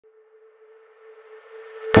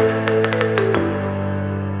What's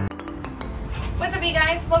up, you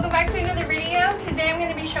guys? Welcome back to another video. Today I'm going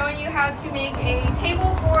to be showing you how to make a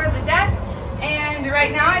table for the deck. And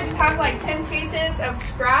right now I just have like 10 pieces of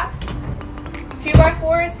scrap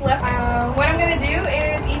 2x4s left. What I'm going to do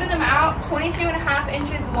is even them out 22.5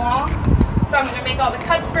 inches long. So I'm going to make all the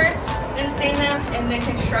cuts first, then stain them, and then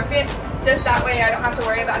construct it. Just that way I don't have to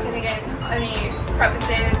worry about getting in any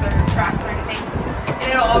crevices or cracks or anything.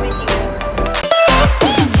 And it'll all be even.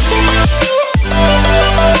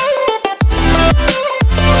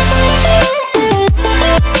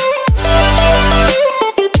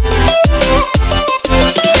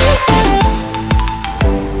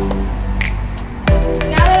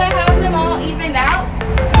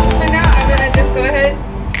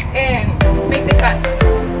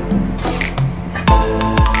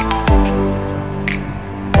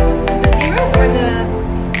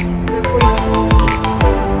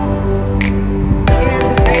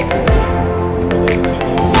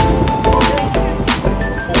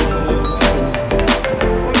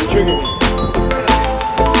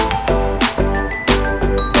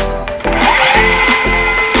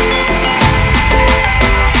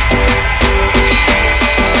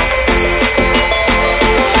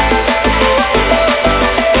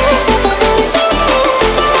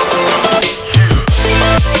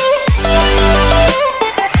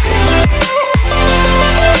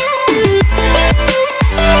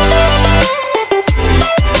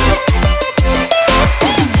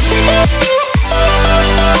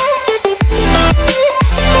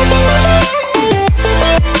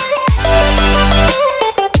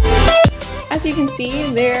 As you can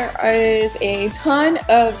see, there is a ton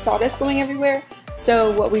of sawdust going everywhere.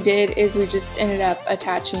 So what we did is we just ended up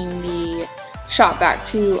attaching the shop vac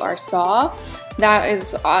to our saw. That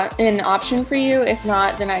is an option for you. If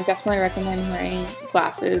not, then I definitely recommend wearing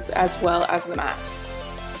glasses as well as the mask.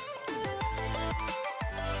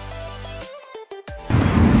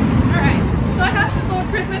 Alright, so I have this little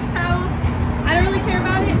Christmas towel. I don't really care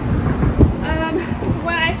about it.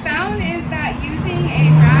 What I found is that using a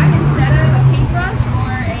rag instead of a paintbrush or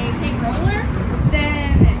a paint roller,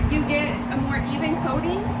 then you get a more even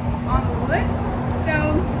coating on the wood. So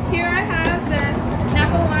here I have the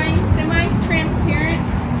Napa Line semi-transparent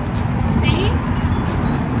stain.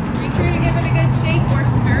 Make sure to give it a good shake or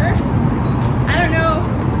stir. I don't know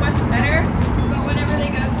what's better, but whenever I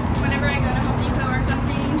go to Home Depot or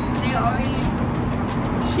something, they always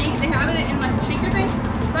shake. They have it in like a shaker thing.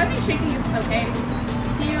 So I think shaking is okay.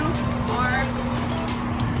 If you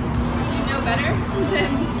know better,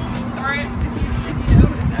 then start if you know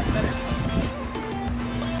if that's better.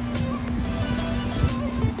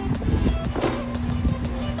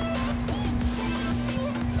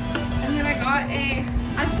 And then I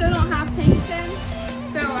still don't have paint stems,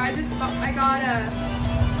 so I got a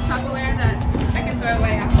Tupperware that I can throw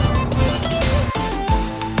away after.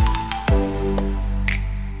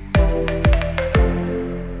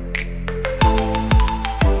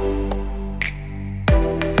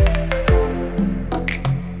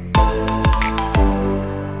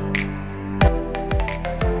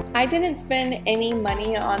 I didn't spend any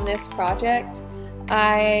money on this project.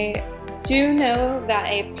 I do know that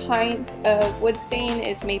a pint of wood stain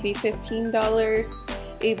is maybe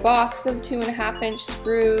 $15. A box of 2.5-inch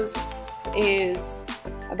screws is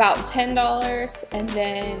about $10, and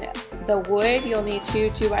then the wood, you'll need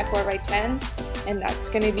two 2x4x10s, and that's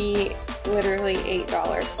going to be literally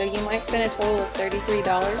 $8. So you might spend a total of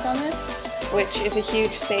 $33 on this, which is a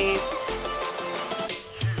huge save.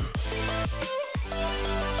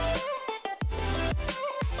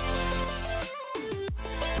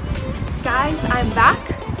 Guys, I'm back.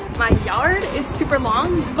 My yard is super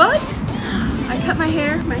long, but I cut my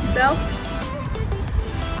hair myself.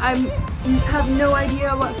 I have no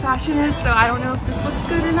idea what fashion is, so I don't know if this looks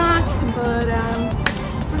good or not, but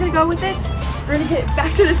we're gonna go with it. We're gonna get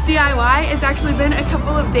back to this DIY. It's actually been a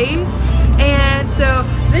couple of days, and so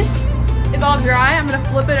this is all dry. I'm gonna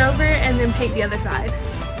flip it over and then paint the other side.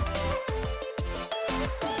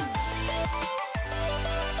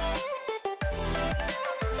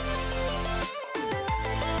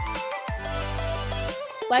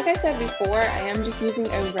 Like I said before, I am just using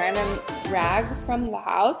a random rag from the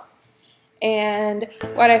house. And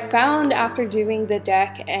what I found after doing the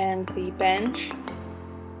deck and the bench,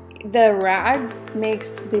 the rag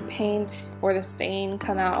makes the paint or the stain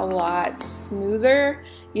come out a lot smoother.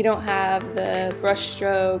 You don't have the brush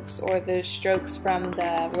strokes or the strokes from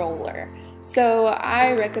the roller. So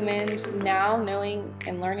I recommend, now knowing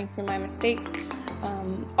and learning from my mistakes,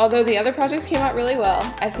 although the other projects came out really well,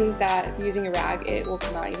 I think that using a rag, it will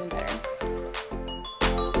come out even better.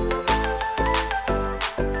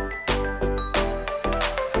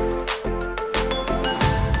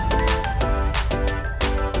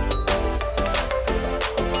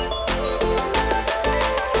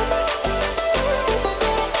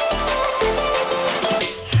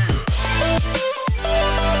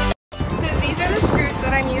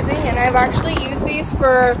 I've actually used these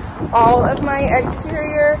for all of my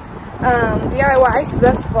exterior DIYs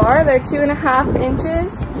thus far. They're 2.5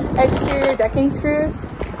 inches exterior decking screws.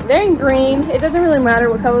 They're in green. It doesn't really matter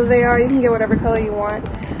what color they are. You can get whatever color you want.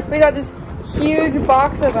 We got this huge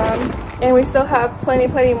box of them, and we still have plenty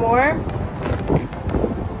more.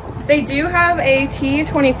 They do have a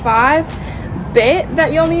T25 bit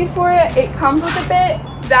that you'll need for it. It comes with a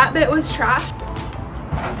bit. That bit was trashed.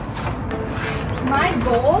 My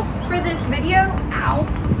goal for this video,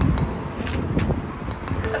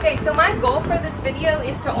 okay, so my goal for this video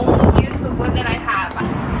is to only use the wood that I have.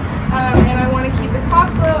 And I want to keep the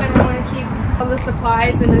cost low, and I want to keep all the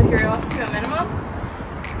supplies and materials to a minimum.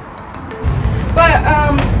 But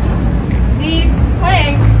these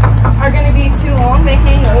planks are going to be too long. They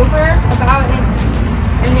hang over about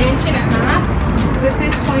an inch and a half. This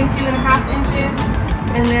is 22.5 inches.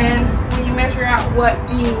 And then when you measure out what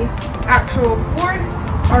the actual boards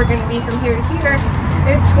are going to be from here to here,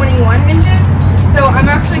 it's 21 inches. So I'm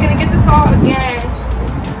actually going to get this all again,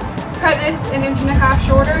 cut this an inch and a half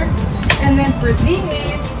shorter, and then for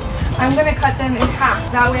these, I'm going to cut them in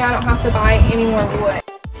half. That way I don't have to buy any more wood.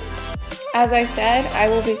 As I said, I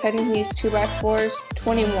will be cutting these 2x4s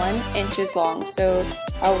 21 inches long. So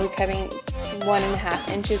I will be cutting 1.5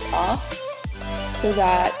 inches off so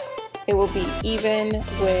that it will be even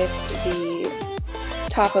with the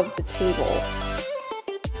top of the table.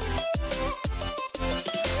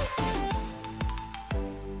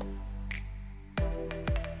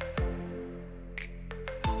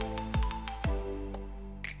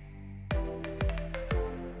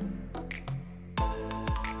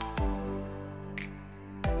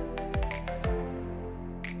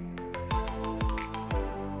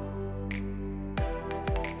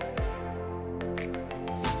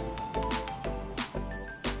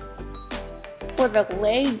 For the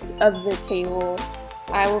legs of the table,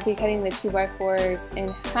 I will be cutting the 2x4s in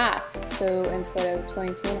half. So instead of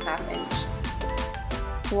 22.5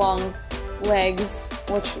 inch long legs,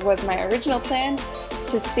 which was my original plan,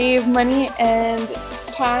 to save money and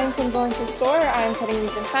time from going to the store, I'm cutting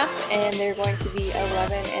these in half, and they're going to be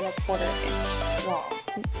 11.25 inch long.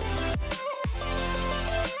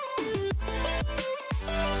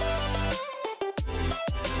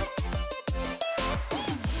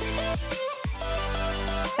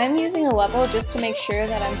 I'm using a level just to make sure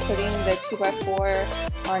that I'm putting the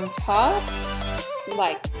 2x4 on top.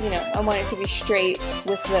 Like, you know, I want it to be straight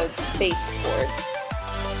with the baseboards.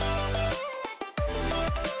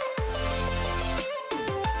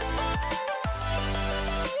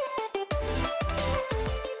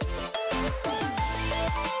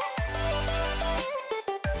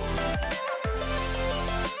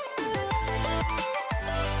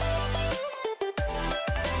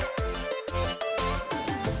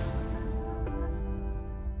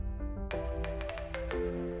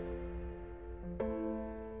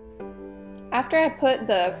 After I put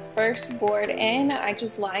the first board in, I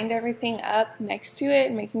just lined everything up next to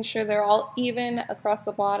it, making sure they're all even across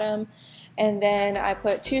the bottom. And then I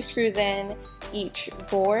put 2 screws in each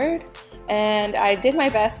board, and I did my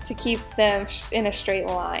best to keep them in a straight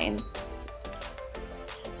line.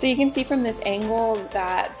 So you can see from this angle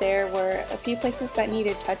that there were a few places that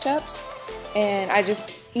needed touch-ups, and I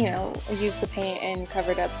just, you know, used the paint and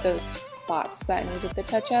covered up those spots that needed the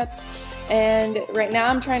touch-ups. And right now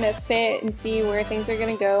I'm trying to fit and see where things are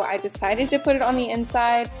going to go. I decided to put it on the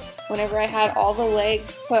inside. Whenever I had all the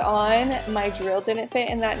legs put on, my drill didn't fit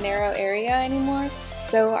in that narrow area anymore.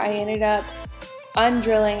 So I ended up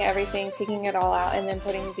undrilling everything, taking it all out, and then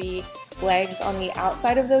putting the legs on the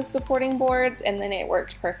outside of those supporting boards, and then it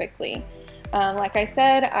worked perfectly. Like I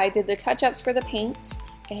said, I did the touch-ups for the paint,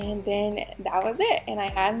 and then that was it. And I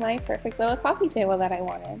had my perfect little coffee table that I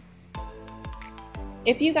wanted.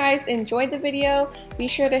 If you guys enjoyed the video, be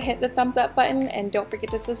sure to hit the thumbs up button and don't forget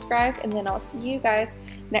to subscribe, and then I'll see you guys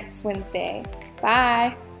next Wednesday.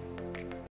 Bye!